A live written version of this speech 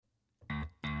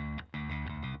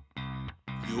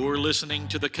You're listening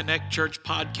to the Connect Church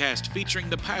podcast featuring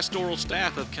the pastoral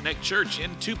staff of Connect Church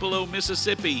in Tupelo,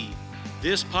 Mississippi.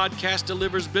 This podcast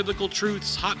delivers biblical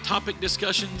truths, hot topic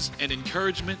discussions, and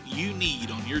encouragement you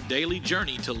need on your daily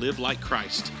journey to live like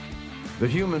Christ. The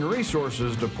Human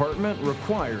Resources Department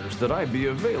requires that I be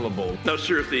available. Not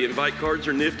sure if the invite cards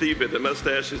are nifty, but the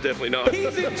mustache is definitely not.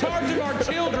 He's in charge of our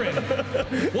children.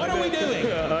 What are we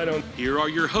doing? I don't. Here are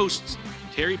your hosts,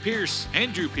 Terry Pierce,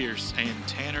 Andrew Pierce, and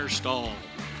Tanner Stahl.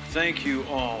 Thank you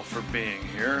all for being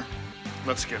here.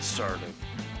 Let's get started.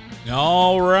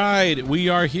 All right, we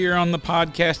are here on the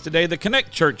podcast today, the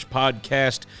Connect Church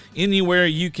podcast. Anywhere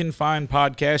you can find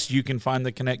podcasts, you can find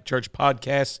the Connect Church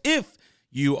podcast if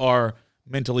you are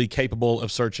mentally capable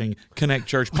of searching Connect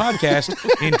Church podcast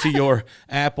into your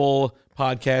Apple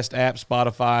podcast app,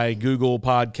 Spotify, Google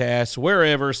Podcasts,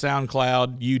 wherever,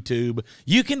 SoundCloud, YouTube.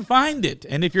 You can find it.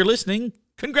 And if you're listening,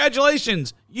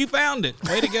 congratulations, you found it.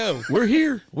 Way to go. We're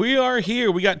here. We are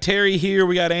here. We got Terry here.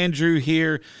 We got Andrew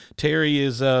here. Terry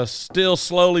is still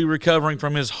slowly recovering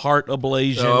from his heart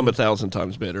ablation. Oh, I'm 1,000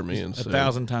 times better, man. So.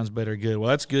 1,000 times better. Good. Well,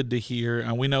 that's good to hear.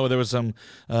 And we know there was a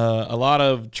lot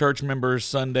of church members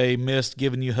Sunday missed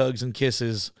giving you hugs and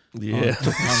kisses. Yeah,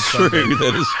 that's true.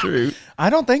 That is true. I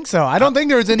don't think so. I don't think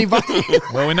there was anybody.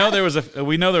 Well, we know there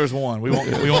was one. We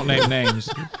won't name names.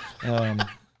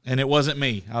 And it wasn't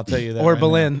me, I'll tell you that. Or right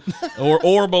Belen.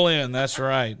 Or Belen, that's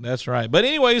right. But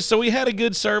anyways, so we had a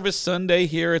good service Sunday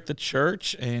here at the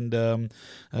church, and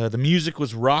the music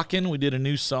was rocking. We did a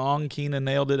new song. Keena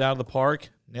nailed it out of the park.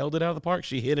 Nailed it out of the park?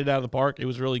 She hit it out of the park. It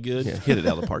was really good. Yeah, hit it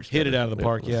out of the park. Hit it out of the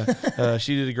park, yeah.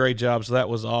 She did a great job, so that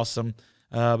was awesome.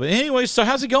 But anyways, so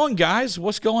how's it going, guys?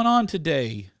 What's going on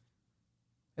today?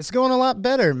 It's going a lot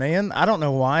better, man. I don't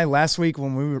know why. Last week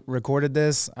when we recorded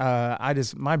this,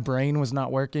 my brain was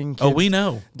not working. Kids, we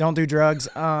know. Don't do drugs.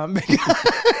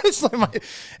 It's like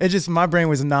my brain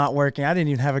was not working. I didn't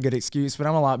even have a good excuse, but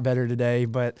I'm a lot better today.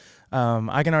 But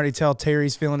I can already tell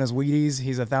Terry's feeling his Wheaties.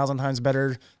 He's 1,000 times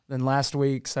better than last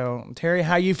week. So, Terry,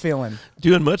 how you feeling?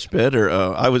 Doing much better.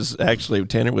 I was actually,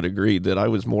 Tanner would agree that I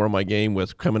was more on my game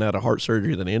with coming out of heart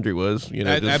surgery than Andrew was.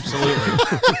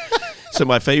 Absolutely. So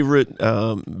my favorite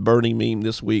Bernie meme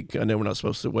this week, I know we're not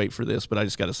supposed to wait for this, but I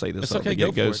just got to say this. It's okay,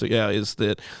 go for it. So yeah, is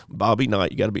that Bobby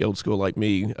Knight, you got to be old school like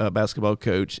me, basketball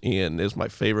coach, and is my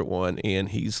favorite one, and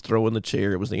he's throwing the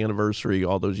chair. It was the anniversary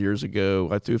all those years ago.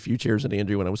 I threw a few chairs at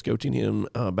Andrew when I was coaching him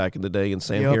back in the day, and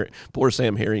poor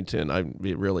Sam Harrington,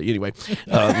 anyway,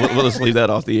 we'll just leave that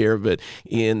off the air, but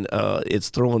it's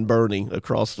throwing Bernie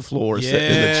across the floor,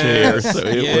 sitting in the chair, so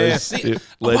it was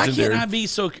legendary. Why can't I be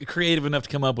so creative enough to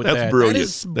come up with That's that? brilliant. That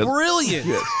is brilliant.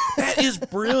 That is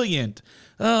brilliant.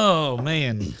 Oh,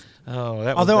 man.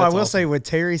 Although I will say, with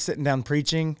Terry sitting down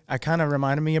preaching, I kind of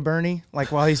reminded me of Bernie.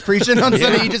 Like while he's preaching on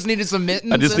Sunday, he just needed some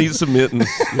mittens. I just need some mittens.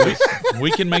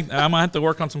 We can make. I'm gonna have to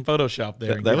work on some Photoshop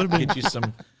there. That would get you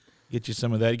some. Get you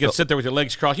some of that. You got to sit there with your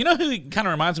legs crossed. You know who he kind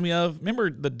of reminds me of? Remember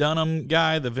the Dunham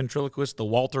guy, the ventriloquist, the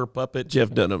Walter puppet? Jeff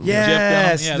Dunham.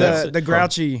 Yes, Jeff Dunham. Yeah, the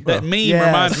grouchy. That meme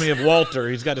reminds me of Walter.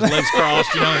 He's got his legs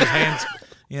crossed, and his hands.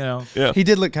 Yeah. He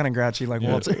did look kind of grouchy like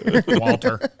Walter.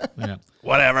 Walter. Yeah.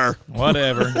 Whatever.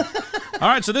 All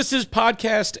right, so this is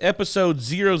podcast episode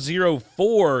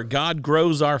 004, God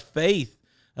Grows Our Faith.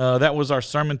 That was our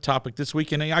sermon topic this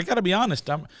week, and I got to be honest,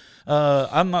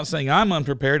 I'm not saying I'm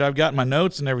unprepared. I've got my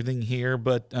notes and everything here,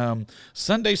 but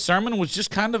Sunday's sermon was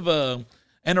just kind of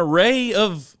an array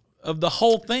of the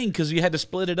whole thing because you had to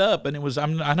split it up, and it was. I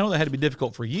know that had to be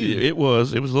difficult for you. It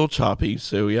was a little choppy.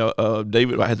 So yeah,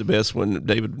 David, I had the best one.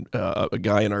 David, a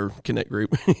guy in our Connect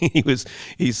group,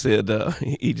 he said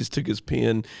he just took his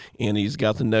pen and he's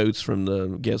got the notes from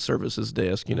the guest services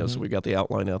desk. So we got the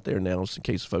outline out there now, just in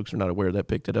case folks are not aware. That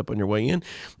picked it up on your way in,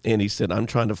 and he said, "I'm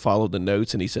trying to follow the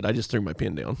notes," and he said, "I just threw my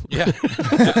pen down." Yeah,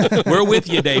 we're with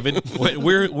you, David.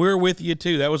 We're with you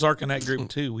too. That was our Connect group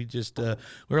too. We just we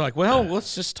were like, well,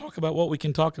 let's just talk about what we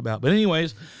can talk about. But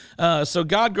anyways, so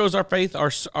God Grows Our Faith.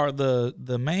 Are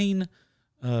the main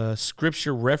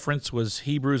scripture reference was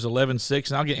Hebrews 11:6,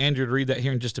 and I'll get Andrew to read that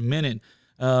here in just a minute.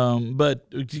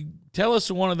 But tell us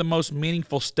one of the most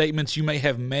meaningful statements you may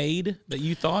have made that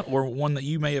you thought, or one that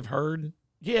you may have heard.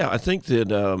 Yeah, I think that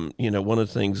one of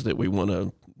the things that we want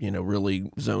to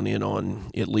really zone in on,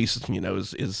 at least,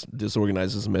 as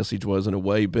disorganized as the message was in a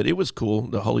way, but it was cool.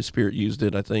 The Holy Spirit used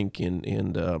it, I think, and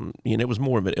it was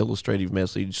more of an illustrative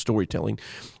message, storytelling,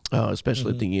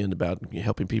 especially at the end about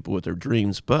helping people with their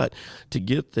dreams. But to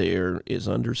get there is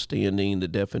understanding the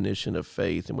definition of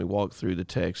faith, and we walk through the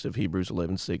text of Hebrews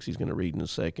 11:6. He's going to read in a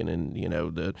second, and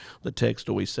the text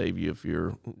always save you if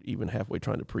you're even halfway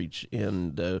trying to preach.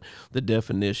 And the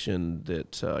definition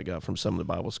that I got from some of the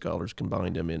Bible scholars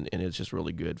combined them, and it's just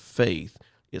really good. Faith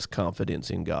is confidence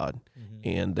in God.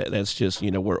 And that's just,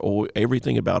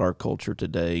 everything about our culture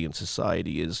today and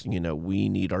society is, we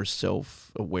need our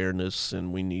self-awareness,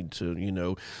 and we need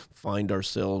to, find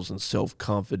ourselves and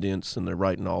self-confidence, and they're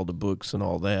writing all the books and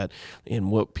all that.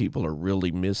 And what people are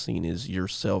really missing is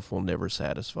yourself will never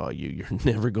satisfy you. You're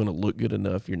never going to look good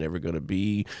enough. You're never going to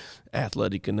be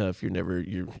athletic enough.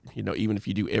 Even if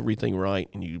you do everything right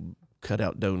and you cut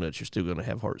out donuts, you're still going to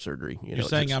have heart surgery. You're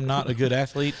saying I'm not a good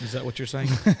athlete? Is that what you're saying?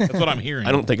 That's what I'm hearing.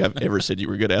 I don't think I've ever said you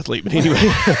were a good athlete, but anyway.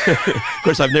 Of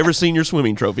course, I've never seen your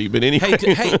swimming trophy, but anyway.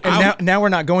 Hey, And now we're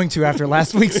not going to after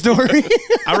last week's story.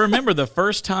 I remember the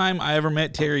first time I ever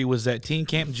met Terry was at Teen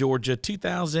Camp Georgia,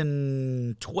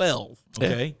 2012,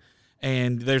 okay? Yeah.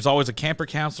 And there's always a camper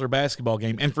counselor basketball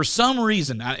game. And for some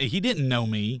reason, he didn't know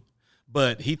me,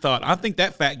 but he thought, I think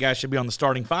that fat guy should be on the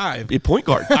starting five. Be a point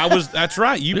guard. That's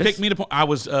right. You picked me to point. I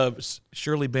was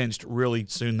surely benched really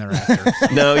soon thereafter.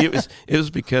 So. No, it was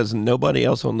because nobody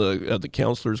else on the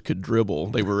counselors could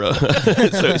dribble. They were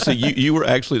so you were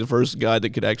actually the first guy that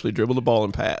could actually dribble the ball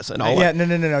and pass. And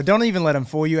no. Don't even let him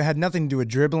fool you. It had nothing to do with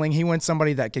dribbling. He wants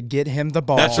somebody that could get him the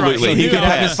ball. That's right. So he could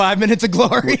have his 5 minutes of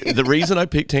glory. The reason I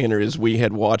picked Tanner is we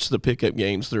had watched the pickup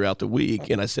games throughout the week,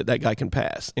 and I said that guy can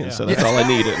pass, and so that's all I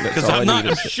needed. Because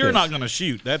I'm sure not going to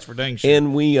shoot. That's for dang sure.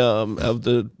 And we of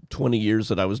the 20 years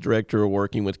that I was director of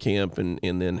working with camp and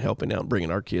then helping out bringing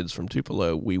our kids from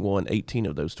Tupelo, we won 18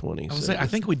 of those 20. I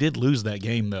think we did lose that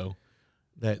game, though,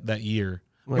 that year.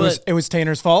 It was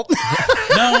Tanner's fault.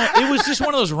 No, it was just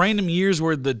one of those random years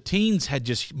where the teens had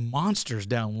just monsters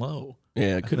down low.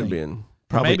 Yeah, it could have been.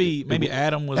 Probably, maybe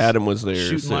Adam was there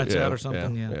shooting lights out or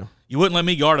something. Yeah. You wouldn't let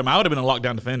me guard him. I would have been a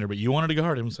lockdown defender, but you wanted to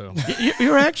guard him. So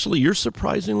you're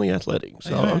surprisingly athletic.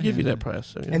 So I'll give you that pass.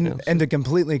 So, and to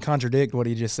completely contradict what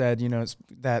he just said, it's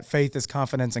that faith is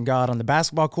confidence in God on the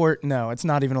basketball court. No, it's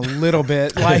not even a little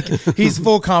bit. Like he's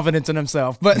full confidence in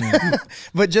himself. But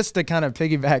but just to kind of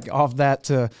piggyback off that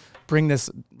to bring this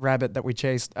rabbit that we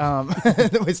chased,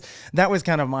 that was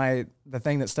kind of the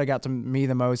thing that stuck out to me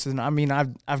the most. And I mean,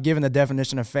 I've given the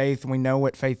definition of faith. We know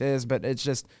what faith is, but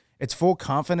it's full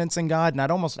confidence in God. And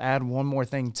I'd almost add one more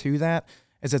thing to that,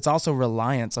 is it's also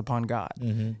reliance upon God.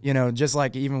 Mm-hmm. Just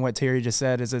like even what Terry just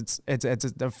said, is it's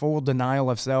the full denial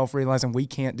of self, realizing we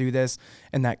can't do this.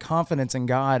 And that confidence in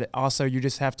God, also you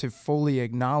just have to fully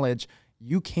acknowledge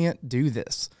you can't do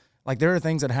this. Like there are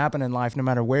things that happen in life no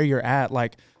matter where you're at,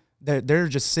 like there are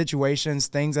just situations,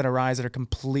 things that arise that are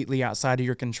completely outside of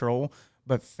your control.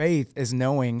 But faith is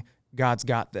knowing God's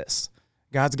got this.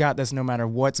 God's got this no matter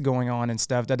what's going on and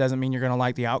stuff. That doesn't mean you're going to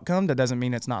like the outcome. That doesn't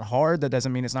mean it's not hard. That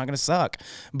doesn't mean it's not going to suck.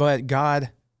 But God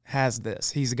has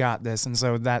this. He's got this. And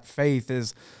so that faith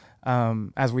is,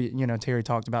 as we, Terry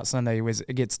talked about Sunday,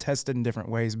 it gets tested in different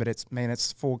ways, but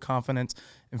it's full confidence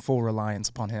and full reliance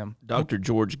upon him. Dr.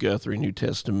 George Guthrie, New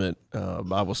Testament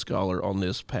Bible scholar, on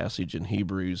this passage in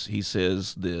Hebrews, he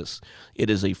says this: it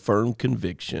is a firm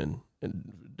conviction,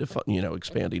 and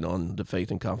expanding on the faith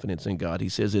and confidence in God, he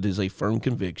says it is a firm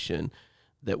conviction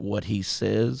that what he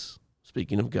says,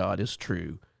 speaking of God, is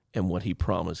true, and what he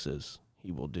promises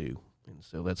he will do. And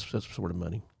so that's sort of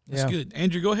money. That's good.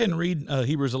 Andrew, go ahead and read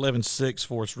Hebrews 11:6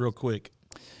 for us real quick.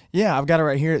 Yeah, I've got it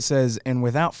right here. It says, "And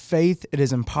without faith it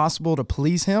is impossible to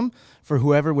please him, for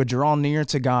whoever would draw near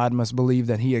to God must believe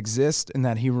that he exists and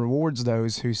that he rewards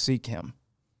those who seek him."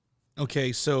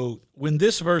 Okay, so when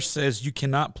this verse says you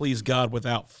cannot please God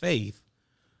without faith,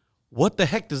 what the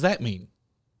heck does that mean?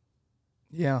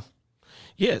 Yeah.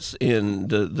 Yes, and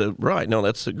the right. No,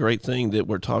 that's a great thing that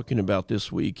we're talking about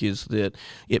this week, is that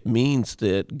it means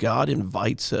that God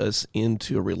invites us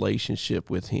into a relationship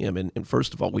with him. And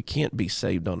first of all, we can't be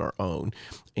saved on our own.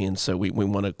 And so we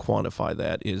want to quantify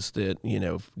that, is that,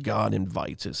 God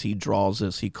invites us, he draws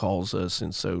us, he calls us.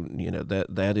 And so,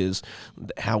 that is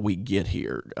how we get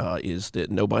here, is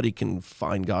that nobody can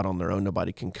find God on their own.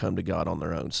 Nobody can come to God on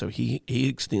their own. So he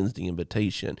extends the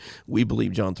invitation. We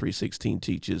believe John 3:16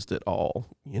 teaches that all,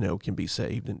 can be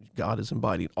saved, and God is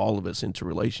inviting all of us into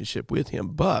relationship with him.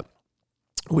 But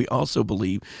We also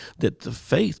believe that the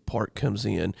faith part comes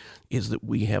in is that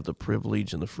we have the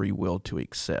privilege and the free will to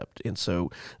accept. And so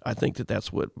I think that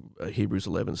that's what Hebrews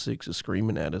 11:6 is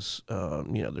screaming at us.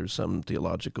 There's some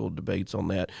theological debates on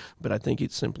that, but I think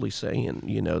it's simply saying,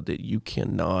 that you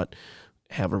cannot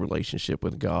have a relationship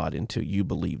with God until you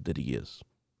believe that he is.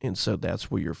 And so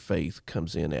that's where your faith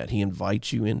comes in at. He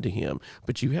invites you into him,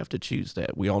 but you have to choose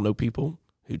that. We all know people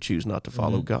who choose not to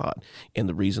follow God. And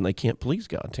the reason they can't please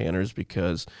God, Tanner, is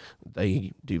because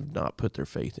they do not put their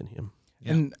faith in him.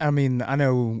 Yeah. And I mean, I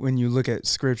know when you look at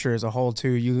scripture as a whole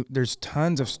too, there's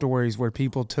tons of stories where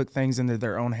people took things into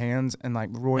their own hands and like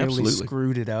royally Absolutely.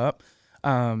 screwed it up.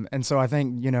 And so I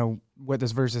think, what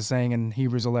this verse is saying in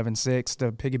Hebrews 11:6,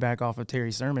 to piggyback off of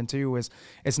Terry's sermon too, is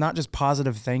it's not just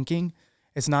positive thinking.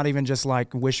 It's not even just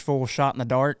like wishful shot in the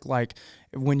dark. Like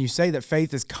when you say that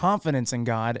faith is confidence in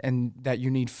God and that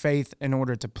you need faith in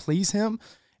order to please him,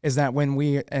 is that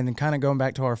when and kind of going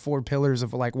back to our 4 pillars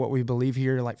of like what we believe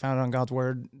here, like founded on God's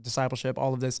word, discipleship,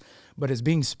 all of this, but it's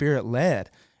being spirit led.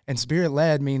 And spirit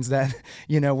led means that,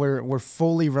 we're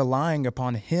fully relying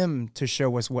upon him to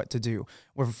show us what to do.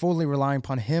 We're fully relying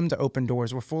upon him to open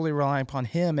doors. We're fully relying upon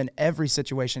him in every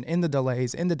situation, in the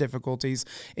delays, in the difficulties,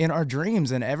 in our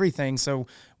dreams and everything. So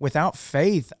without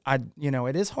faith,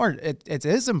 it is hard. It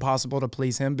is impossible to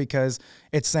please him, because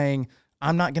it's saying,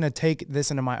 I'm not going to take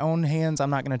this into my own hands. I'm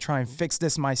not going to try and fix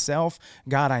this myself.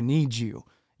 God, I need you.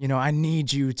 I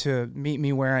need you to meet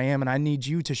me where I am, and I need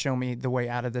you to show me the way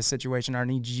out of this situation. I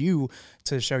need you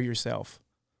to show yourself.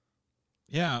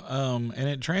 Yeah, and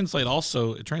it translates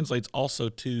also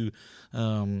to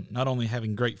not only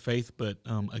having great faith, but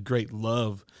a great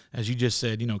love. As you just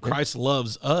said, Christ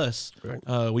loves us.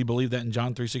 Right. We believe that in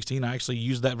John 3:16. I actually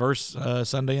used that verse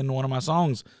Sunday in one of my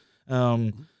songs.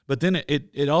 But then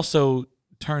it also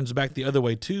turns back the other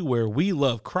way too, where we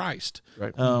love Christ.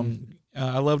 Right.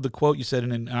 I love the quote you said,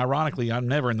 and ironically, I'm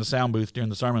never in the sound booth during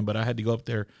the sermon, but I had to go up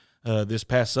there this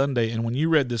past Sunday, and when you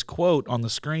read this quote on the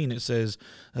screen, it says,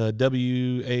 Dr.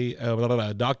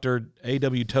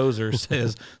 A.W. Tozer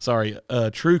says,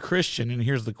 true Christian, and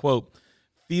here's the quote,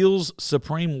 feels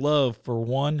supreme love for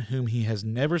one whom he has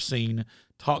never seen,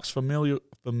 talks familiarly.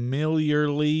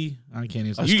 I can't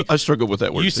even say. I struggle with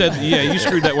that word. You said, you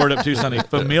screwed that word up too, Sonny.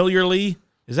 Familiarly.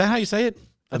 Is that how you say it?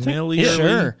 Familiarly.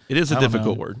 Sure. It is a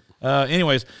difficult word.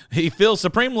 Anyways, he feels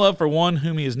supreme love for one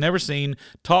whom he has never seen,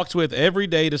 talks with every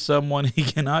day to someone he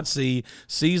cannot see,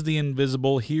 sees the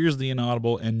invisible, hears the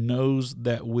inaudible, and knows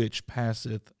that which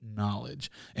passeth knowledge.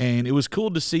 And it was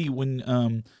cool to see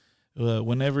when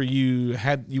whenever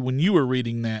when you were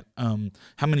reading that,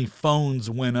 how many phones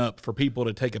went up for people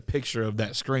to take a picture of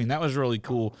that screen. That was really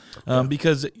cool,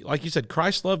 because like you said,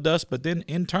 Christ loved us, but then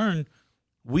in turn,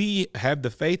 we have the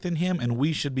faith in him, and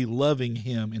we should be loving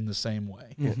him in the same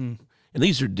way. Mm-hmm. And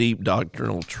these are deep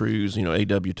doctrinal truths.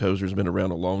 A.W. Tozer's been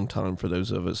around a long time for those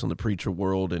of us in the preacher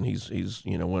world, and he's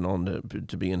went on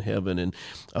to be in heaven and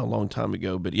a long time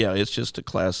ago. But yeah, it's just a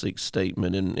classic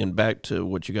statement. And back to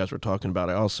what you guys were talking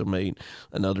about, I also made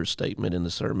another statement in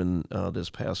the sermon this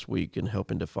past week in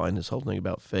helping define this whole thing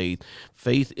about faith.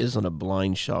 Faith isn't a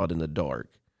blind shot in the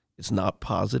dark. It's not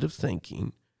positive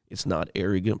thinking. It's not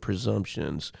arrogant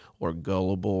presumptions or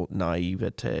gullible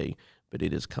naivete, but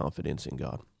it is confidence in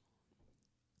God.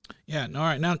 Yeah. All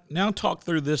right. Now talk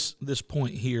through this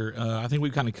point here. I think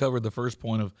we've kind of covered the first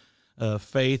point of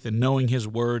faith and knowing his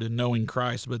word and knowing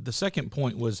Christ. But the second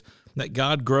point was that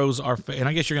God grows our faith. And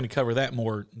I guess you're going to cover that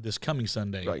more this coming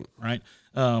Sunday. Right.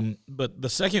 But the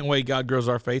second way God grows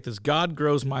our faith is God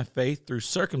grows my faith through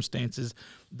circumstances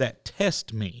that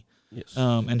test me. Yes.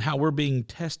 And how we're being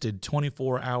tested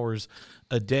 24 hours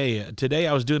a day. Today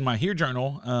I was doing my Hear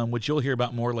Journal, which you'll hear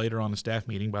about more later on the staff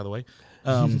meeting, by the way.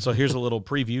 So here's a little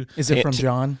preview. Is it from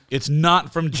John? It's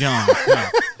not from John.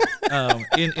 No.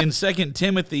 In 2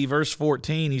 Timothy verse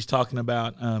 14, he's talking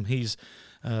about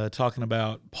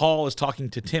Paul is talking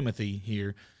to Timothy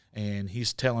here, and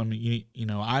he's telling me,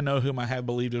 I know whom I have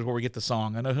believed, is where we get the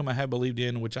song. I know whom I have believed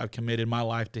in, which I've committed my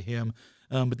life to him.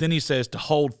 But then he says to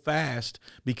hold fast,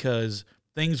 because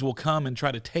things will come and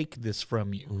try to take this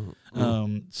from you.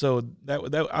 So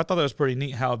that I thought that was pretty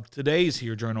neat how today's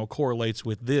Hear Journal correlates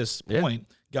with this point.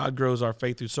 God grows our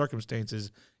faith through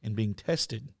circumstances and being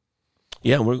tested.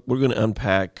 Yeah, we're going to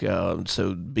unpack.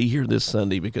 So be here this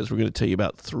Sunday because we're going to tell you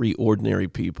about 3 ordinary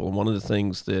people. And one of the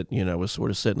things that, we're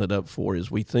sort of setting it up for is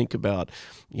we think about,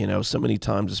 so many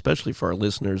times, especially for our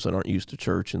listeners that aren't used to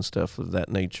church and stuff of that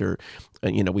nature,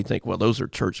 we think, well, those are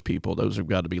church people. Those have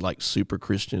got to be like super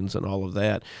Christians and all of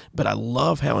that. But I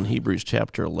love how in Hebrews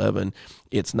chapter 11,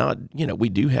 it's not, we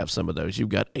do have some of those. You've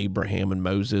got Abraham and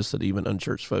Moses that even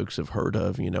unchurched folks have heard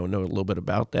of, know a little bit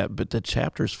about that. But the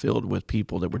chapter's filled with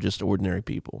people that were just ordinary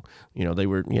people. They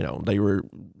were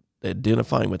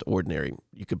identifying with ordinary.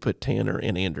 You could put Tanner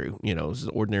and Andrew, as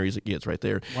ordinary as it gets right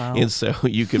there. Wow. And so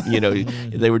you could,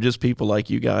 they were just people like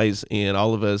you guys and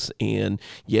all of us, and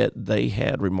yet they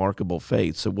had remarkable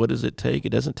faith. So what does it take? It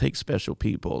doesn't take special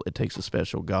people. It takes a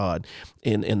special God.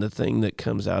 And the thing that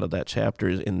comes out of that chapter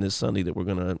is in this Sunday that we're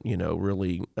going to,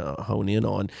 really hone in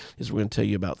on is we're going to tell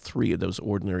you about 3 of those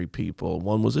ordinary people.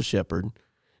 One was a shepherd.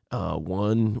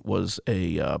 One was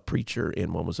a preacher,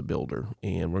 and one was a builder.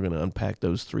 And we're going to unpack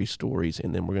those 3 stories,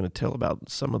 and then we're going to tell about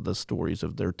some of the stories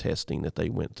of their testing that they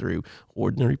went through.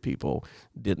 Ordinary people,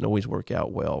 didn't always work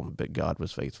out well, but God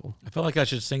was faithful. I feel like I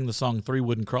should sing the song 3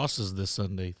 Wooden Crosses this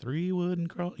Sunday. 3 wooden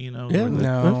crosses, Yeah,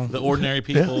 the ordinary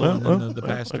people and then the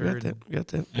pastor. Got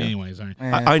that. Yeah. Anyways, all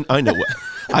right.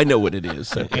 I know what it is.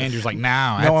 So. Andrew's like,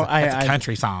 that's a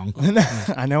country song.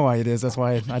 I know why it is. That's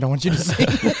why I don't want you to sing.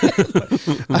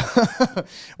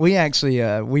 We actually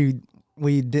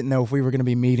we didn't know if we were going to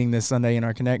be meeting this Sunday in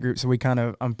our Connect group, so we kind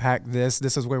of unpacked this.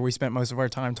 This is where we spent most of our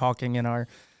time talking in our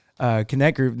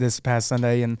Connect group this past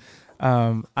Sunday, and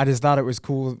I just thought it was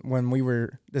cool when we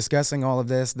were discussing all of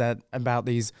this about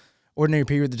these ordinary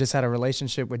people that just had a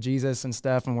relationship with Jesus and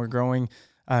stuff, and we're growing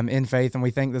in faith, and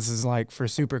we think this is like for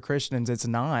super Christians. It's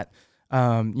not.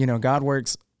 God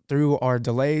works through our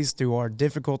delays, through our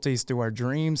difficulties, through our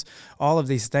dreams, all of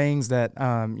these things that,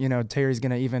 Terry's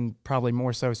going to even probably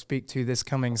more so speak to this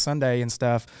coming Sunday and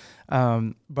stuff.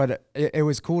 But it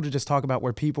was cool to just talk about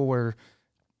where people were,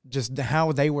 just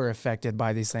how they were affected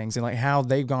by these things and like how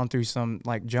they've gone through some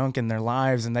like junk in their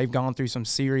lives and they've gone through some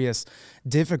serious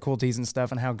difficulties and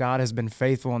stuff, and how God has been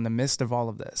faithful in the midst of all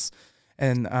of this.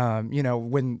 And,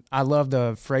 when I love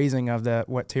the phrasing of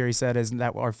what Terry said is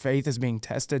that our faith is being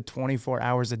tested 24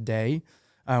 hours a day,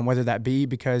 whether that be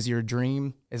because your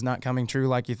dream is not coming true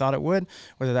like you thought it would,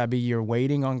 whether that be you're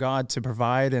waiting on God to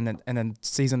provide in a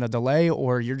season of delay,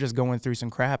 or you're just going through some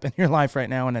crap in your life right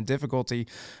now and a difficulty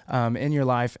in your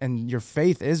life, and your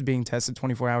faith is being tested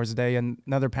 24 hours a day. And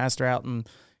another pastor out in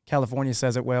California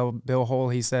says it well, Bill Hull,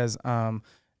 he says,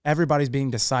 everybody's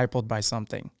being discipled by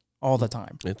something all the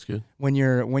time. That's good. When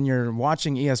you're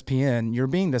watching ESPN, you're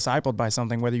being discipled by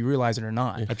something, whether you realize it or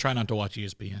not. I try not to watch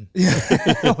ESPN.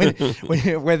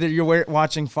 Whether you're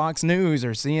watching Fox News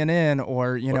or CNN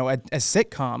or a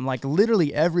sitcom, like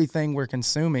literally everything we're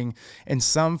consuming in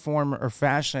some form or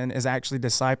fashion is actually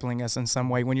discipling us in some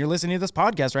way. When you're listening to this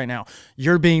podcast right now,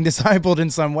 you're being discipled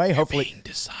in some way. Hopefully, being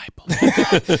discipled.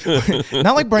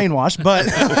 Not like brainwashed, but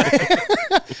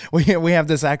we have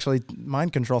this actually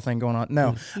mind control thing going on.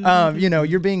 No.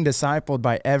 You're being discipled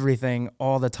by everything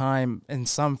all the time in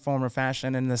some form or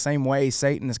fashion. And in the same way,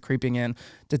 Satan is creeping in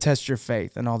to test your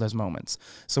faith in all those moments.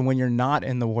 So when you're not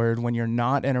in the Word, when you're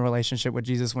not in a relationship with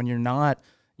Jesus, when you're not,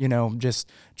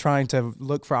 just trying to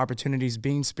look for opportunities,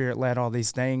 being Spirit-led, all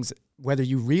these things, whether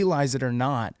you realize it or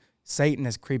not, Satan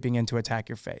is creeping in to attack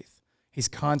your faith. He's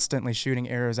constantly shooting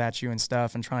arrows at you and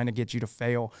stuff and trying to get you to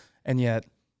fail. And yet,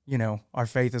 our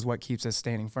faith is what keeps us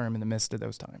standing firm in the midst of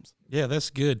those times. Yeah, that's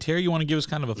good. Terry, you want to give us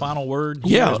kind of a final word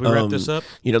as we wrap this up?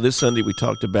 This Sunday we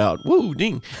talked about,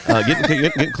 getting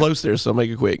close there, so I'll make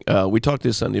it quick. We talked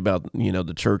this Sunday about,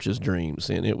 the church's dreams,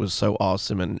 and it was so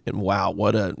awesome, and wow,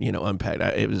 what a, unpack.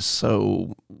 It was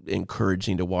so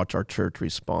encouraging to watch our church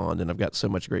respond, and I've got so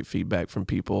much great feedback from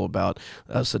people about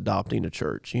us adopting a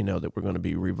church, that we're going to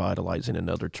be revitalizing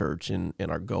another church, and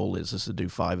our goal is to do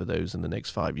 5 of those in the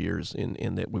next 5 years,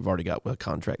 and that we've already got a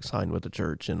contract signed with the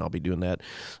church, and I'll be doing that,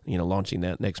 launching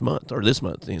that next month or this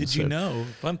month. And did you know,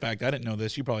 fun fact, I didn't know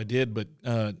this, you probably did, but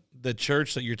the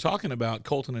church that you're talking about,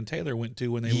 Colton and Taylor went to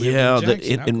when they lived in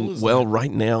Jackson. How cool is that? Right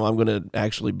now I'm going to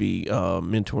actually be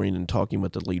mentoring and talking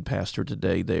with the lead pastor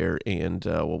today there, and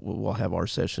we'll have our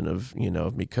session of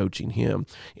me coaching him,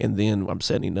 and then I'm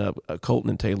setting up Colton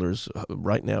and Taylor's.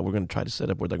 Right now we're going to try to set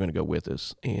up where they're going to go with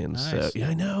us, and nice. So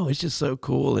I know it's just so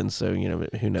cool, and so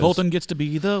who knows. Colton gets to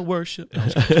be the worship,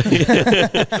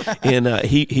 and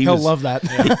he'll love that.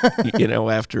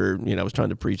 After I was trying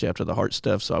to preach after the heart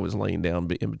stuff, so I was laying down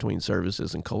in between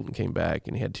services, and Colton came back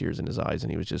and he had tears in his eyes,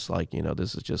 and he was just like,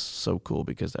 this is just so cool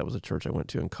because that was a church I went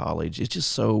to in college. It's just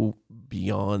so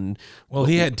beyond. Well,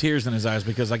 he had tears in his eyes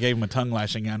because I gave him a tongue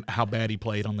lashing on how bad he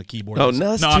played on the keyboard. Oh,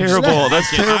 no, that's I'm just- terrible.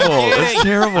 That's I'm kidding. terrible. I'm That's kidding.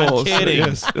 terrible. I'm kidding.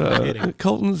 Yes, I'm kidding.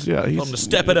 Colton's, yeah. Told him to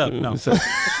step it up. No.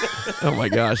 Oh my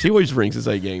gosh, he always brings his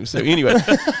A game. So anyway,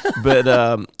 but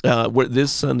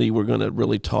this Sunday we're going to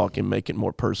really talk and make it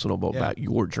more personable about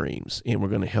your dreams, and we're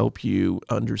going to help you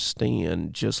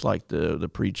understand, just like the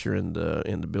preacher and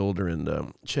the builder and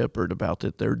the shepherd, about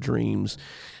that their dreams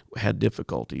had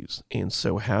difficulties. And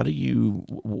so how do you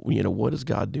what is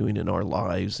God doing in our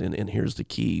lives? And here's the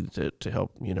key to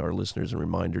help, our listeners and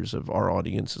reminders of our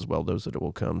audience as well, those that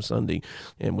will come Sunday,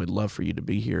 and we'd love for you to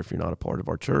be here if you're not a part of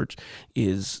our church,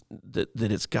 is that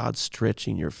it's God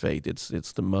stretching your faith. It's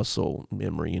the muscle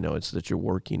memory, it's that you're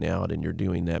working out and you're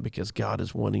doing that because God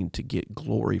is wanting to get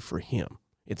glory for him.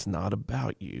 It's not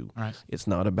about you. Right. It's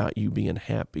not about you being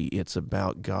happy. It's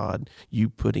about God, you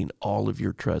putting all of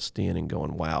your trust in and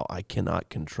going, wow, I cannot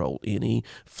control any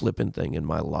flippant thing in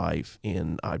my life,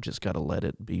 and I've just got to let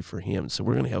it be for him. So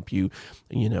we're going to help you,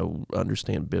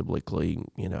 understand biblically,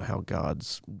 how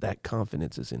that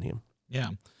confidence is in him. Yeah.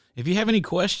 If you have any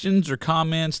questions or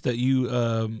comments that you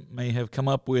may have come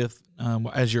up with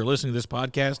as you're listening to this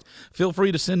podcast, feel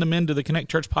free to send them into the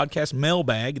Connect Church Podcast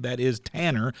mailbag. That is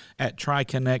Tanner at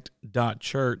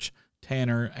triconnect.church.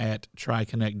 Tanner at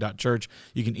triconnect.church.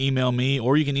 You can email me,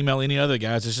 or you can email any other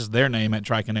guys. It's just their name at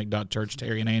triconnect.church,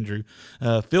 Terry and Andrew.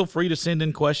 Feel free to send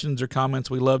in questions or comments.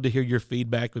 We love to hear your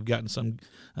feedback. We've gotten some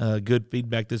good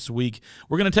feedback this week.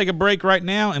 We're going to take a break right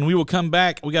now, and we will come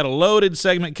back. We got a loaded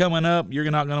segment coming up. You're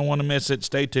not going to want to miss it.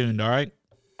 Stay tuned, all right?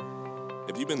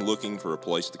 Have you been looking for a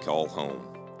place to call home?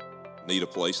 Need a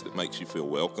place that makes you feel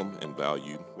welcome and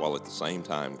valued while at the same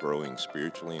time growing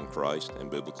spiritually in Christ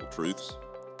and biblical truths?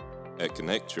 At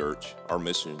Connect Church, our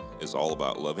mission is all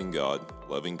about loving God,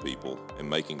 loving people, and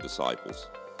making disciples.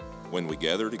 When we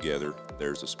gather together,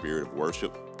 there's a spirit of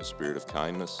worship, a spirit of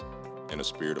kindness, and a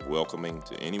spirit of welcoming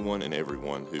to anyone and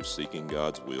everyone who's seeking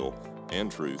God's will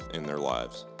and truth in their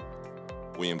lives.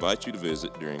 We invite you to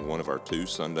visit during one of our 2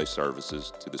 Sunday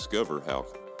services to discover how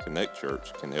Connect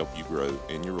Church can help you grow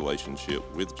in your relationship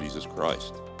with Jesus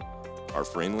Christ. Our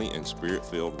friendly and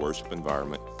spirit-filled worship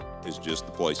environment is just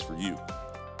the place for you.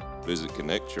 Visit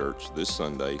Connect Church this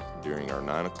Sunday during our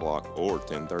 9 o'clock or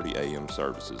 10:30 a.m.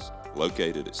 services,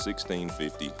 located at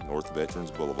 1650 North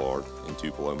Veterans Boulevard in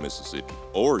Tupelo, Mississippi.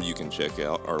 Or you can check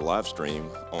out our live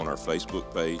stream on our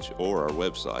Facebook page or our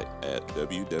website at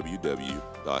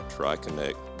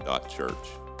www.triconnect.church.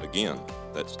 Again,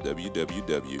 that's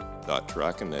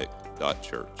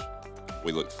www.triconnect.church.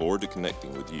 We look forward to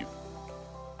connecting with you.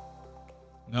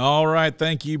 All right.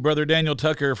 Thank you, Brother Daniel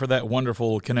Tucker, for that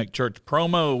wonderful Connect Church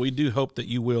promo. We do hope that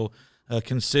you will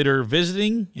consider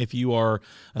visiting. If you are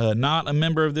not a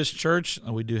member of this church,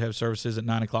 we do have services at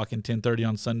 9 o'clock and 10:30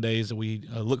 on Sundays. We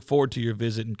look forward to your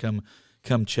visit and come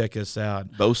check us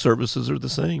out. Both services are the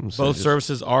same. Both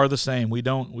services are the same. We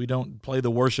don't play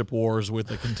the worship wars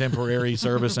with a contemporary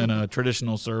service and a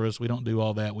traditional service. We don't do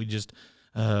all that. We just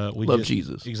love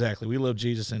Jesus. Exactly. We love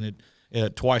Jesus, and it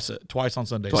twice on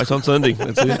Sundays. Twice on Sunday.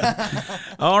 That's it.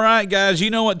 All right, guys, you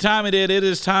know what time it is. It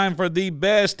is time for the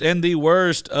best and the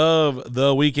worst of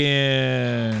the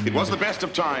weekend. It was the best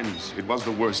of times. It was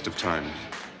the worst of times.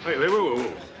 Wait.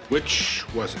 Which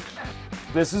was it?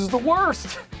 This is the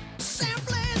worst.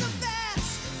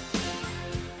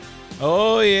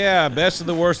 Oh, yeah, best of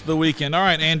the worst of the weekend. All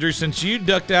right, Andrew, since you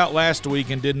ducked out last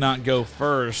week and did not go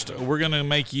first, we're going to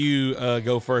make you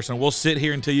go first, and we'll sit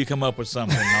here until you come up with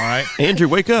something, all right? Andrew,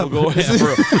 wake up. We'll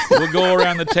go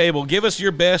around the table. Give us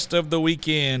your best of the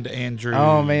weekend, Andrew.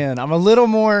 Oh, man. I'm a little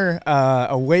more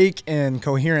awake and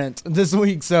coherent this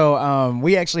week. So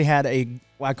we actually had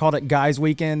I called it Guys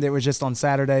Weekend. It was just on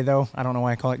Saturday, though. I don't know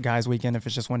why I call it Guys Weekend if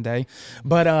it's just one day.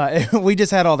 But we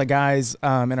just had all the guys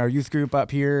in our youth group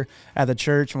up here at the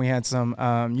church, and we had some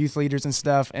youth leaders and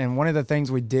stuff. And one of the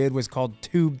things we did was called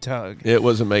Tube Tug. It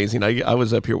was amazing. I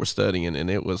was up here with studying,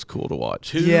 and it was cool to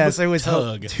watch. Yes, it was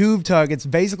Tug. Tube Tug. It's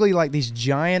basically like these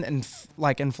giant and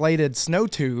inflated snow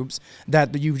tubes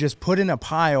that you just put in a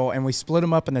pile, and we split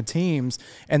them up into teams,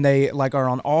 and they are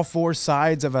on all 4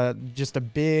 sides of a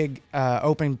big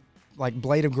open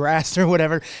blade of grass or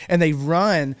whatever, and they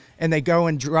run and they go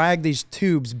and drag these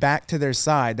tubes back to their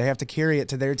side. They have to carry it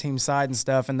to their team's side and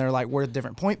stuff, and they're worth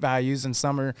different point values, and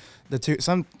some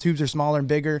tubes are smaller and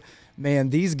bigger. Man,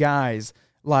 these guys,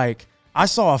 I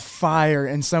saw a fire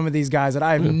in some of these guys that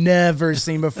I've never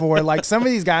seen before. Some of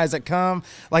these guys that come,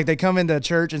 they come into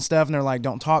church and stuff, and they're like,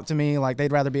 don't talk to me.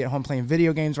 They'd rather be at home playing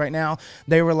video games right now.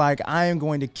 They were like, I am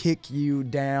going to kick you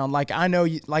down. I know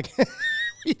you,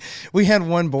 we had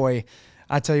one boy.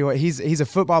 I tell you what, he's a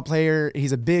football player.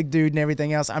 He's a big dude and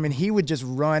everything else. I mean, he would just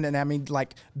run and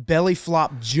like belly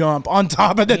flop jump on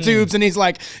top of the tubes, and he's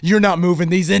like, "You're not moving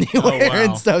these anywhere,"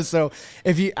 and stuff. So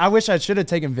I wish I should have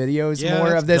taken videos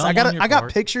more of this. I got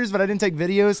pictures, but I didn't take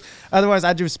videos. Otherwise,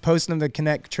 I just posted them to the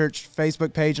Connect Church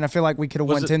Facebook page, and I feel like we could have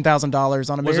won $10,000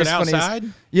 on a. Was it outside?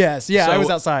 Yes, yeah, so I was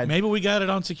outside. Maybe we got it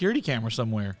on security camera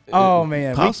somewhere. Oh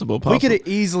man, possible. We could have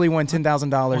easily won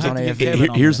 $10,000 on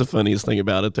AFK. Here's the funniest thing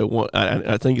about it, though.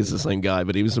 I think it's the same guy,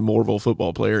 but he was a Moorville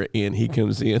football player, and he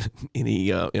comes in, and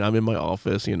and I'm in my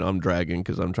office, I'm dragging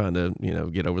because I'm trying to,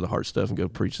 get over the heart stuff and go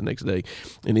preach the next day.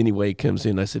 And anyway, he comes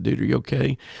in, I said, "Dude, are you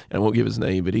okay?" And I won't give his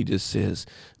name, but he just says,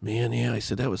 "Man, yeah." I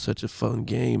said, "That was such a fun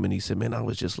game." And he said, "Man, I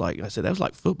was just like," I said, "That was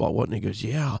like football, wasn't it?" He goes,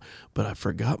 "Yeah, but I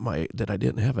forgot that I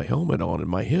didn't have a helmet on and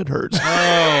my head hurts."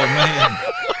 Oh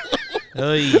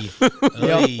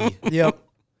man. Yep.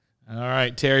 All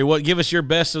right, Terry, give us your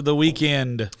best of the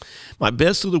weekend. My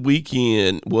best of the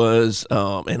weekend was,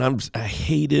 and I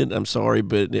hate it. I'm sorry,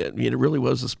 but it really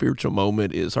was a spiritual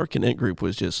moment. Is our Connect group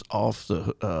was just off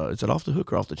the? Is it off the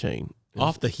hook or off the chain?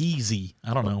 Off the heezy.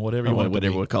 I don't know, whatever you want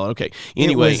whatever we call it. Okay.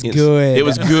 Anyway, it was good. It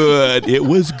was good. It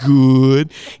was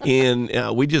good. And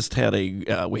we just had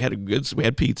we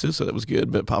had pizza, so that was good.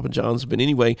 But Papa John's. But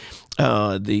anyway,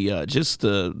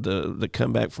 the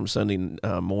comeback from Sunday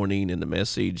morning and the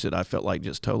message that I felt like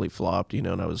just totally flopped.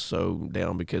 And I was so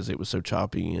down because it was so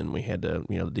choppy, and we had to.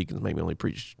 The deacons made me only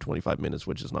preach 25 minutes,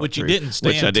 which is not which true. You didn't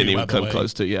stand which I didn't even come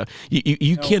close to. Yeah,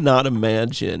 you cannot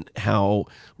imagine how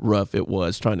rough it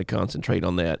was trying to concentrate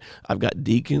on that. I've got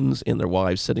deacons and their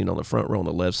wives sitting on the front row on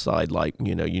the left side, like,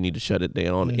 you need to shut it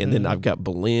down. Mm-hmm. And then I've got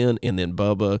Belen, and then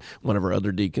Bubba, one of our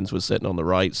other deacons, was sitting on the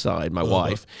right side, my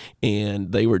wife.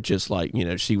 And they were just like,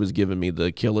 she was giving me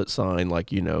the kill it sign,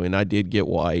 like, and I did get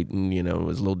white and,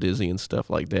 was a little dizzy and stuff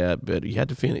like that. But you had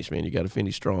to finish, man. You got to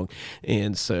finish strong.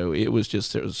 And so it was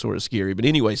sort of scary. But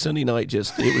anyway, Sunday night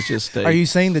it was just Are you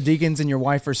saying the deacons and your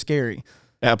wife are scary?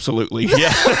 Absolutely.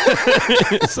 Yeah.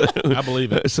 I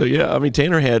believe it. So, yeah, I mean,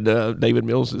 Tanner had David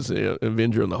Mills as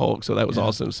Avenger and the Hulk, so that was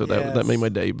awesome. So that made my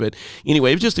day. But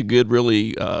anyway, it was just a good,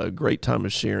 really great time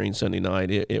of sharing Sunday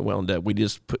night. It wound up. We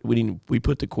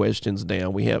put the questions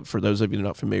down. We have, for those of you who are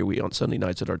not familiar, on Sunday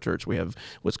nights at our church, we have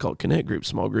what's called Connect groups,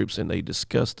 small groups, and they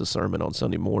discuss the sermon on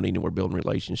Sunday morning, and we're building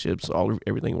relationships,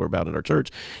 everything we're about in our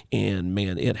church. And,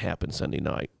 man, it happened Sunday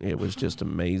night. It was just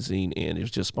amazing, and it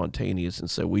was just spontaneous. And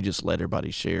so we just let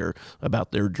everybody share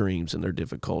about their dreams and their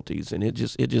difficulties, and it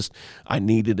just I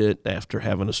needed it after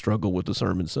having a struggle with the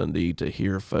sermon Sunday to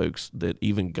hear folks that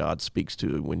even God speaks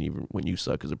to when you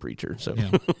suck as a preacher. So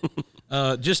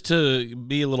just to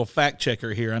be a little fact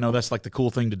checker here, I know that's like the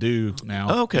cool thing to do now.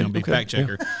 Oh, okay, be fact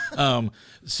checker. Yeah.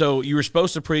 So you were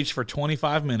supposed to preach for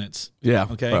 25 minutes. Yeah.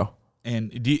 Okay. Well.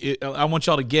 And I want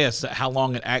y'all to guess how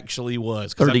long it actually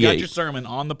was, because I've got your sermon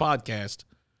on the podcast.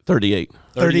 38.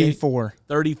 34.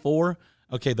 34.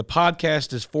 Okay, the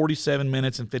podcast is 47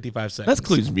 minutes and 55 seconds. That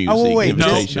includes music. Oh, wait,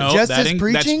 invitation. no, just as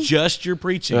preaching? That's just your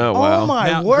preaching. Oh, wow. Oh,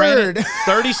 my now, word. Granted,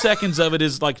 30 seconds of it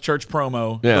is like church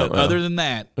promo. Yeah, but other than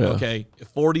that, okay,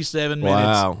 47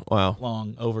 minutes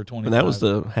long, over 25. And that was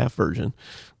the half version.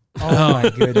 Oh, my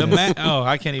goodness.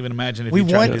 I can't even imagine if we you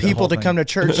tried want to do people to come to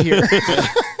church here.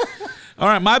 All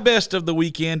right, my best of the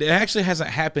weekend. It actually hasn't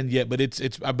happened yet, but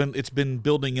it's been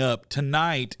building up.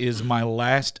 Tonight is my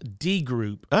last D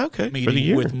group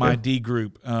meeting with my D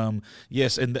group.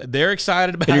 Yes, and they're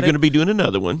excited about it. And you're going to be doing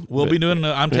another one. We'll be doing.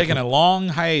 I'm taking a long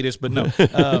hiatus, but no,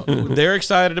 they're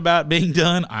excited about being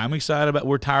done. I'm excited about.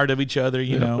 We're tired of each other.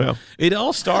 You know, well. It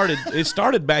all started. It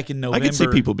started back in November. I can see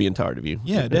people being tired of you.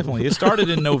 Yeah, definitely. It started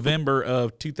in November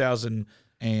of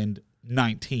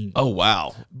 2019. Oh,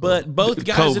 wow. But both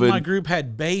guys in my group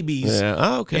had babies. Yeah.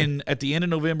 Oh, okay. And at the end of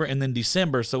November and then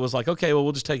December. So it was like, okay, well,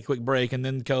 we'll just take a quick break. And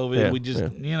then COVID, we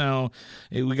just,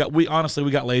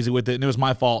 we got lazy with it, and it was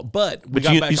my fault. But we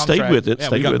got back on track. You stayed with it. Yeah,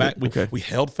 we got back. We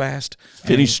held fast.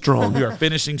 Finished strong. We are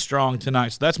finishing strong tonight.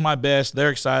 So that's my best. They're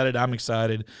excited. I'm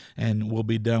excited. And we'll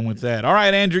be done with that. All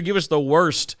right, Andrew, give us the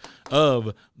worst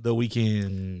of the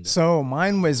weekend. So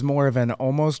mine was more of an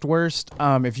almost worst.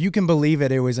 If you can believe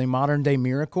it, it was a modern day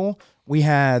miracle. We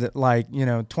had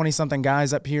 20-something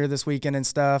guys up here this weekend and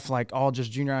stuff, like all just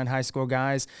junior high and high school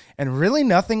guys. And really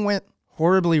nothing went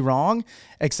horribly wrong,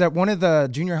 except one of the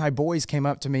junior high boys came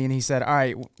up to me and he said, all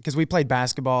right, because we played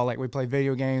basketball, we played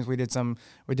video games, we did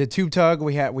tube tug,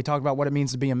 we talked about what it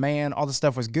means to be a man, all the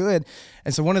stuff was good.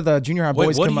 And so one of the junior high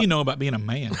boys what do you know about being a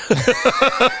man?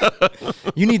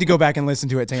 You need to go back and listen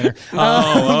to it, Tanner.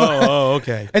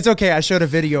 Okay. It's okay. I showed a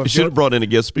video of You should have brought in a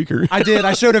guest speaker. I did.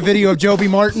 I showed a video of Joby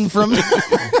Martin from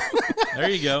There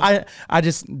you go. I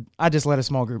just led a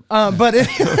small group. But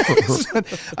anyways,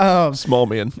 Small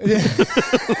man.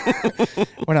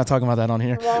 we're not talking about that on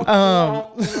here.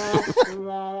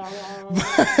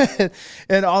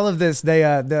 And all of this, they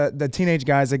the teenage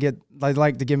guys, they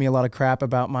like to give me a lot of crap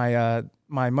about my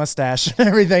my mustache and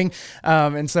everything.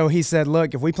 And so he said,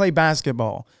 look, if we play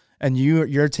basketball and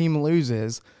your team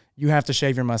loses, you have to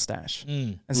shave your mustache.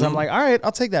 And so I'm like, all right,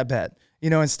 I'll take that bet,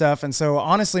 and stuff. And so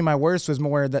honestly, my worst was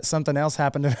more that something else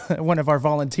happened to one of our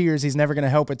volunteers. He's never going to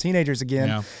help with teenagers again.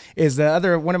 Yeah. Is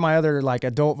one of my other like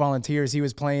adult volunteers. He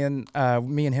was playing,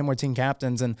 me and him were team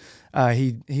captains, and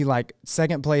he like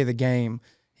second play of the game,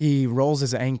 he rolls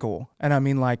his ankle. And I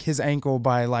mean, like, his ankle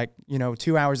by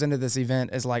 2 hours into this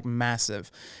event is like massive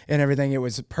and everything. It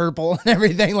was purple and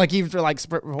everything. Like, he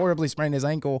horribly sprained his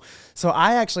ankle. So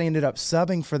I actually ended up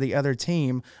subbing for the other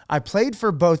team. I played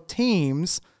for both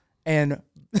teams and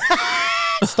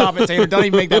stop it, Taylor. Don't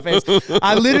even make that face.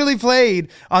 I literally played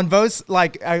on both,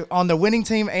 on the winning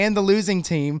team and the losing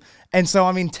team. And so,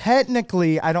 I mean,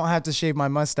 technically, I don't have to shave my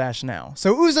mustache now.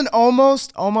 So it was an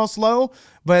almost low,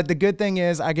 but the good thing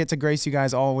is I get to grace you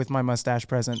guys all with my mustache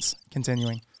presence.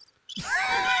 Continuing.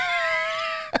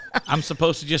 I'm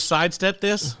supposed to just sidestep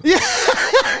this? Yeah.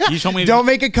 You told me Don't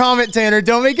make a comment, Tanner.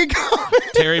 Don't make a comment.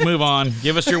 Terry, move on.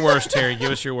 Give us your worst, Terry.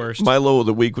 Give us your worst. My low of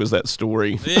the week was that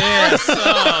story. Yes.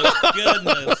 Oh,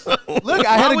 goodness. Look,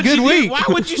 I had a good week. Why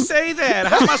would you say that?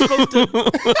 How am I supposed to?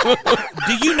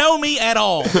 Do you know me at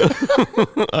all?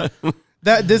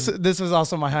 This was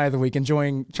also my high of the week,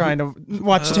 trying to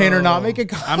watch Tanner not make a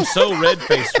comment. I'm so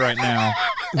red-faced right now.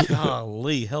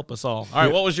 Golly, help us all. All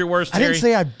right, what was your worst, Terry? I didn't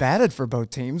say I batted for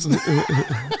both teams.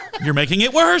 You're making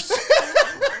it worse.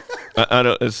 I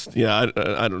don't.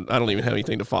 I don't even have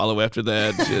anything to follow after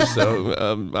that. Just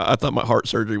so I thought my heart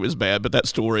surgery was bad, but that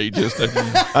story just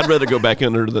I'd rather go back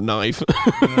under the knife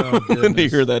than to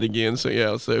hear that again. So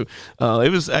yeah,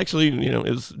 it was actually it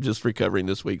was just recovering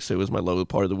this week. So it was my low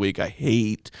part of the week. I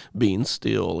hate being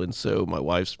still, and so my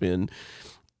wife's been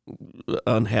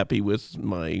unhappy with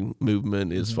my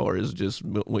movement as far as just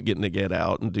getting to get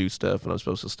out and do stuff, and I'm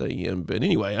supposed to stay in. But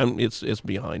anyway, it's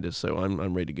behind us, so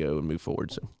I'm ready to go and move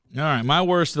forward. So. All right, my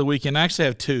worst of the weekend. I actually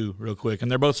have two real quick, and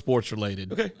they're both sports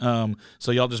related. Okay.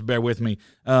 So y'all just bear with me.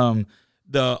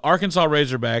 The Arkansas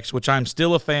Razorbacks, which I'm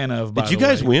still a fan of. Did you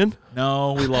guys win?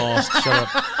 No, we lost.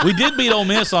 Shut up. We did beat Ole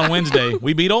Miss on Wednesday.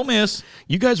 We beat Ole Miss.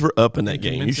 You guys were up in that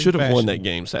game. You should have won that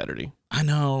game Saturday. I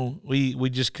know. We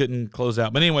just couldn't close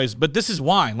out. But anyways, this is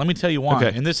why. Let me tell you why.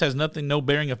 Okay. And this has no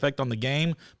bearing effect on the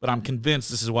game, but I'm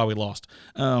convinced this is why we lost.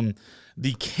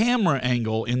 The camera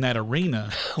angle in that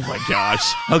arena. Oh my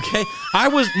gosh. Okay.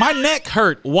 My neck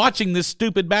hurt watching this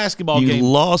stupid basketball game. You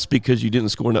lost because you didn't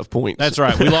score enough points. That's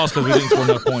right. We lost because we didn't score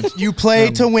enough points. You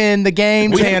played to win the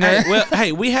game, Tanner.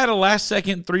 We had a last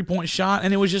second 3-point shot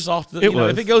and it was just off the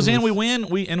if it goes in, we win.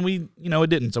 It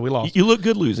didn't, so we lost. You look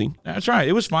good losing. That's right.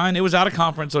 It was fine. It was out of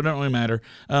conference, so it didn't really matter.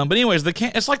 But anyways,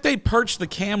 it's like they perched the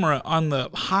camera on the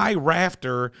high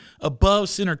rafter above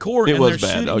center court and they're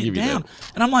shooting it down.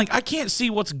 And I'm like, I can't see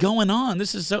what's going on.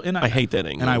 This is so. And I hate that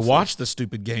angle. And I watched the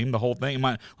stupid game, the whole thing.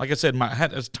 Like I said, I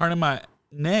was turning my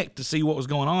neck to see what was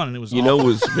going on, and it was. It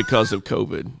was because of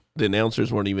COVID. The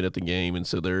announcers weren't even at the game, and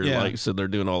so they're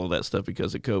doing all of that stuff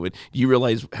because of COVID. Do you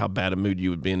realize how bad a mood you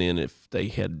would have been in if they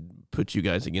had put you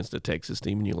guys against a Texas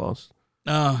team and you lost?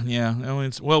 Yeah.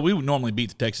 We would normally beat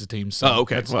the Texas team. So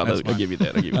okay. I'll give you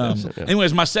that.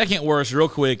 Anyways, my second worst, real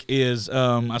quick, is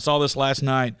I saw this last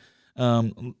night.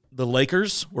 The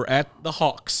Lakers were at the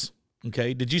Hawks.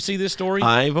 Okay, did you see this story?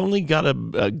 I've only got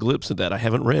a glimpse of that. I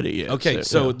haven't read it yet. Okay,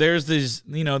 so there's these,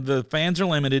 the fans are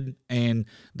limited, and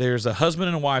there's a husband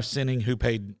and a wife sitting who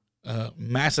paid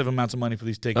massive amounts of money for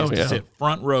these tickets to sit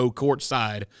front row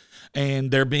courtside,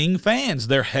 and they're being fans.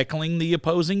 They're heckling the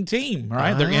opposing team,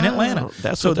 right? They're in Atlanta.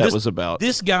 That's what that was about.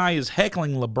 This guy is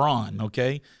heckling LeBron,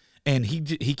 okay? And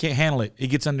he can't handle it. It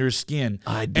gets under his skin.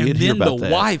 I did hear about that. And then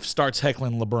the wife starts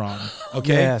heckling LeBron,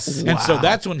 okay? Yes. And so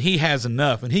that's when he has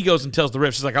enough. And he goes and tells the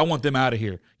refs, she's like, I want them out of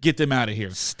here. Get them out of here.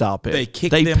 Stop it. They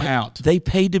kicked them out. They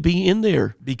paid to be in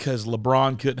there. Because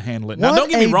LeBron couldn't handle it. What now,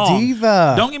 don't get me wrong.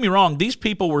 Diva. Don't get me wrong. These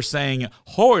people were saying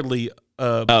horridly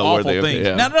awful things.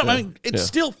 Yeah, no, I mean, it's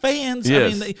still fans.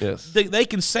 Yes, I mean, they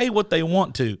can say what they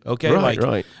want to, okay?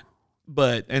 Right.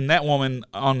 But, and that woman,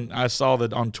 I saw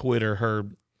that on Twitter, her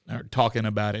talking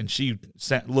about it, and she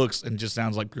looks and just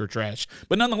sounds like pure trash.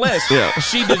 But nonetheless,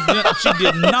 she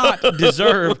did not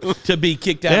deserve to be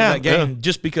kicked out of that game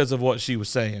just because of what she was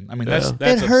saying. I mean, that's it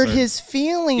hurt absurd. his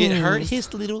feelings. It hurt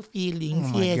his little feelings.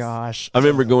 Oh my gosh! I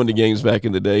remember going to games back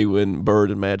in the day when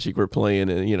Bird and Magic were playing,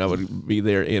 and I would be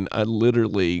there, and I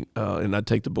literally, and I'd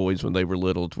take the boys when they were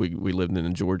little. We lived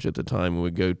in Georgia at the time, and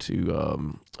we'd go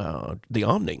to the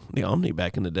Omni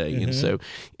back in the day,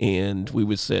 and we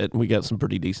would sit, and we got some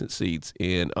pretty decent seats,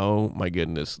 and oh my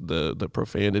goodness, the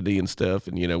profanity and stuff,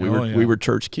 and we were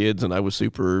church kids, and I was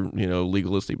super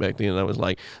legalistic back then, and I was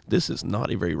like, this is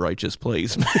not a very righteous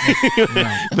place,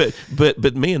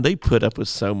 but man, they put up with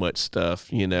so much stuff,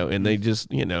 and they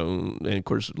just and of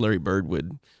course Larry Bird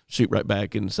would shoot right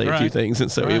back and say a few things,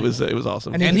 and so it was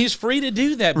awesome. And he's free to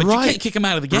do that, but you can't kick him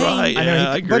out of the game. Right,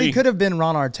 I agree. But he could have been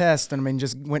Ron Artest, and I mean,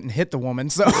 just went and hit the woman.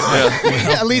 So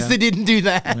at least they didn't do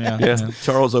that.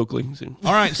 Charles Oakley.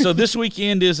 All right, so this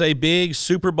weekend is a big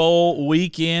Super Bowl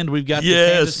weekend. We've got the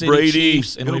Kansas City Brady.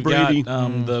 Chiefs, and we've Brady.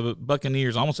 got the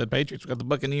Buccaneers. I almost said Patriots. We've got the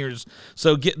Buccaneers.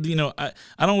 So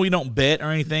we don't bet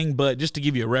or anything, but just to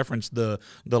give you a reference, the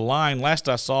line last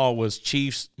I saw was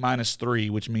Chiefs -3,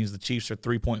 which means the Chiefs are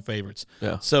 3-point favorites.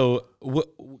 Yeah. So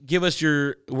give us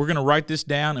we're going to write this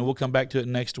down, and we'll come back to it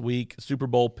next week. Super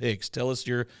Bowl picks. Tell us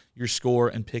your score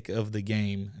and pick of the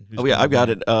game. Oh yeah, I've got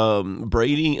it.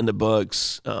 Brady and the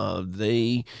Bucks.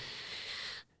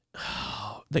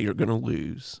 They are going to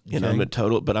lose, and I'm a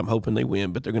total. But I'm hoping they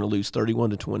win. But they're going to lose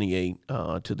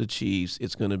 31-28 to the Chiefs.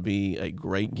 It's going to be a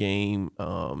great game,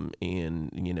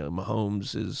 and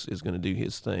Mahomes is going to do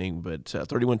his thing. But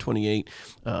 31-28,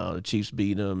 the Chiefs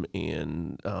beat them,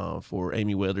 and for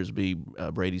Amy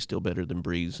Weathersby, Brady's still better than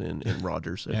Breeze and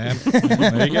Rodgers. So. Yeah,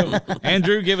 there you go.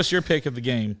 Andrew, give us your pick of the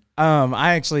game.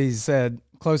 I actually said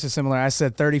close to similar. I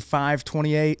said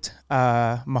 35-28.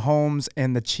 Mahomes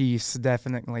and the Chiefs,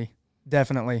 definitely.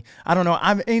 I don't know.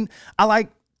 I mean, I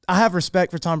have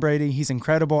respect for Tom Brady. He's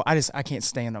incredible. I can't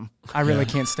stand him. I really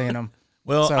can't stand him.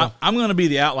 Well, So- I'm going to be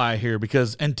the outlier here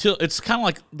because until it's kind of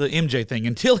like the MJ thing.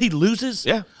 Until he loses,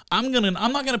 I'm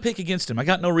not gonna pick against him. I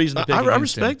got no reason to pick against him. I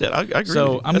respect that. I agree.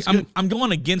 So with you. I'm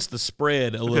going against the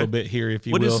spread a little bit here, if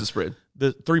you will. What is the spread?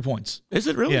 The 3 points. Is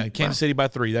it really? Yeah, Kansas City by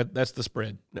 3. That's the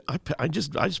spread. I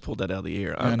just pulled that out of the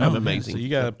air. I'm amazing. So you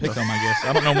got to pick them, I guess.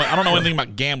 I don't know anything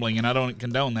about gambling, and I don't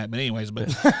condone that. But anyways,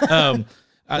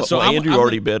 so Andrew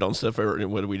already bet on stuff.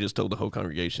 What we just told the whole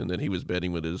congregation that he was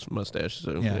betting with his mustache.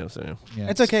 So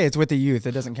It's okay. It's with the youth.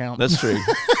 It doesn't count. That's true.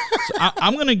 So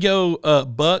I'm going to go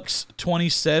Bucks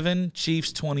 27,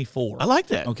 Chiefs 24. I like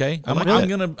that. Okay, I'm I'm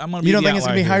gonna. Be You don't the think it's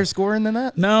gonna be outlier higher here. scoring than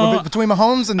that? No. Between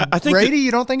Mahomes and I think Brady,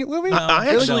 you don't think it will be? I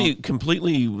Really? actually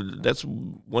completely. That's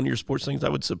one of your sports things I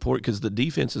would support because the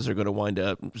defenses are going to wind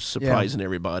up surprising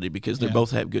everybody because they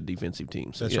both have good defensive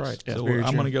teams. That's Yes. right. Yeah. So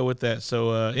I'm going to go with that.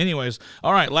 So, anyways,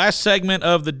 all right. Last segment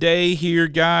of the day here,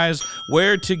 guys.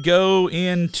 Where to go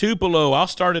in Tupelo? I'll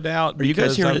start it out. Are you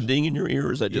guys because hearing I a was- ding in your ear,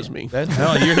 or is that just me?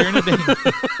 No, you're hearing a ding.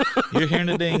 You're hearing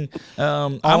a ding.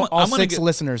 All I'm gonna 6 go-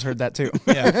 listeners heard that too.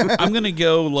 Yeah, I'm going to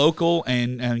go local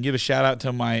and give a shout out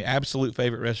to my absolute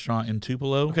favorite restaurant in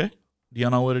Tupelo. Okay. Do y'all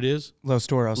know what it is? Los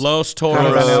Toros. Los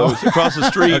Toros. It's across the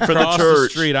street from the Across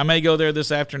church. street. I may go there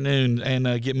this afternoon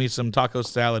and get me some taco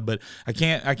salad, but I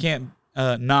can't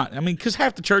not. I mean, because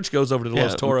half the church goes over to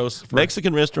Los Toros.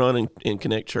 Mexican restaurant and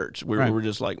Connect Church. We're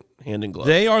just like hand in glove.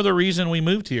 They are the reason we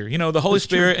moved here. The Holy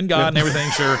Spirit and God and everything,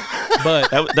 sure. But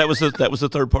that was the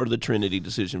third part of the Trinity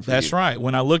decision for that's you. right.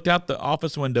 When I looked out the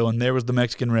office window and there was the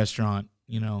Mexican restaurant,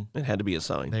 It had to be a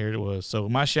sign. there it was. So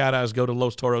my shout out is go to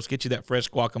Los Toros, get you that fresh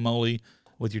guacamole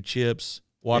with your chips,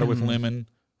 water with lemon.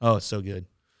 Oh, it's so good.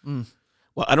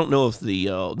 Well, I don't know if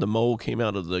the mole came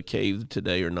out of the cave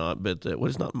today or not, but what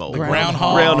is not mole?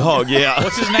 Groundhog. Groundhog, yeah.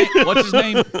 What's his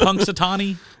name?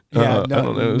 Punxsutawney? Yeah, I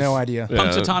don't know. no idea.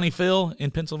 Punxsutawney Phil in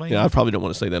Pennsylvania? Yeah, I probably don't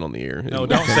want to say that on the air. No,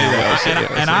 don't say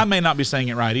that. And I may not be saying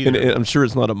it right either. And I'm sure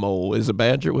it's not a mole. Is it a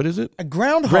badger? What is it? A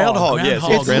groundhog. Groundhog, yes.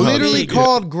 Groundhog. It's Groundhog. literally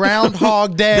called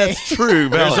Groundhog Day. That's true.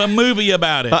 There's a movie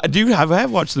about it. I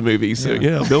have watched the movie. So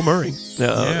yeah, Bill Murray.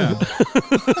 Yeah.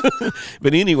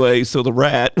 But anyway, so the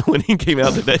rat when he came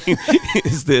out today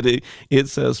is that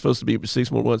it's supposed to be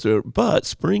 6 more months, but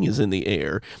spring is in the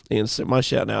air, and so my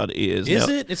shout out is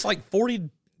it? It's like 40.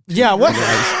 Yeah, what?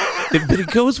 but it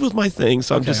goes with my thing,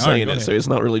 so I'm just all right, saying go it. ahead. So it's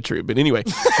not really true. But anyway,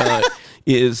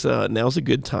 now's a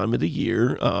good time of the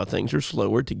year. Things are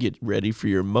slower to get ready for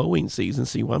your mowing season.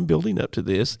 See why I'm building up to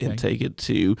this and take it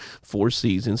to 4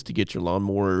 seasons to get your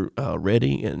lawnmower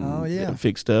ready and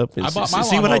fixed up. And I bought my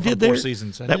see what I lawnmower did for 4 there.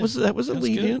 seasons. That was a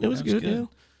lead in. It was good. Yeah.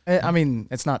 I mean,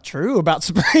 it's not true about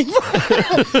spring,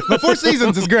 but Four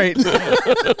Seasons is great.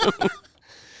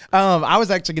 I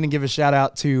was actually going to give a shout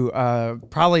out to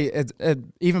probably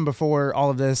even before all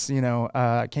of this,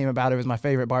 came about. It was my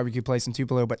favorite barbecue place in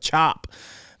Tupelo, but Chop.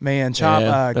 Man,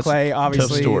 Chop, Clay,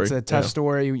 obviously, it's a tough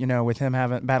story, with him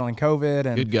battling COVID.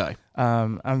 And, good guy.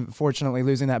 Unfortunately,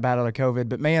 losing that battle to COVID.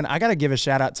 But, man, I got to give a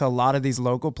shout-out to a lot of these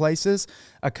local places.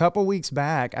 A couple weeks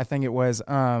back, I think it was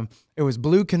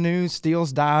Blue Canoe,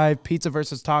 Steele's Dive, Pizza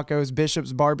versus Tacos,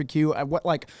 Bishop's Barbecue.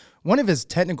 One of his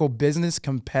technical business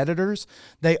competitors,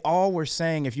 they all were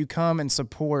saying, if you come and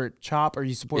support Chop or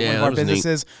you support one of our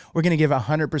businesses, we're going to give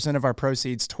 100% of our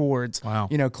proceeds towards,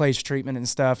 Clay's treatment and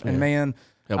stuff. Yeah. And, man,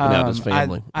 helping out his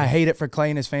family. I hate it for Clay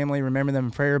and his family. Remember them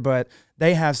in prayer, but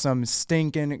they have some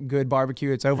stinking good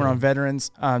barbecue. It's over on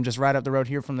Veterans, just right up the road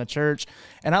here from the church.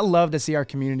 And I love to see our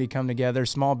community come together,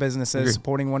 small businesses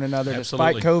supporting one another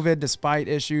despite COVID, despite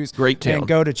issues. Great town. And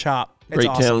go to Chop. It's great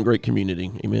awesome. town, great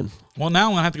community. Amen. Well, now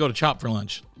I'm going to have to go to Chop for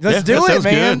lunch. Let's do it,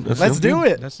 man. Let's do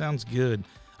it. That sounds good.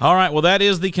 All right, well, that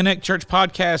is the Connect Church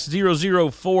Podcast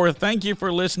 004. Thank you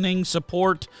for listening.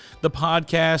 Support the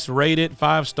podcast. Rate it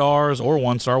 5 stars or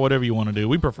 1 star, whatever you want to do.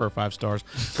 We prefer 5 stars.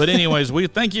 But anyways, we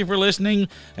thank you for listening,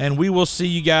 and we will see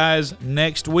you guys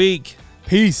next week.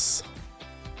 Peace.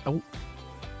 Oh.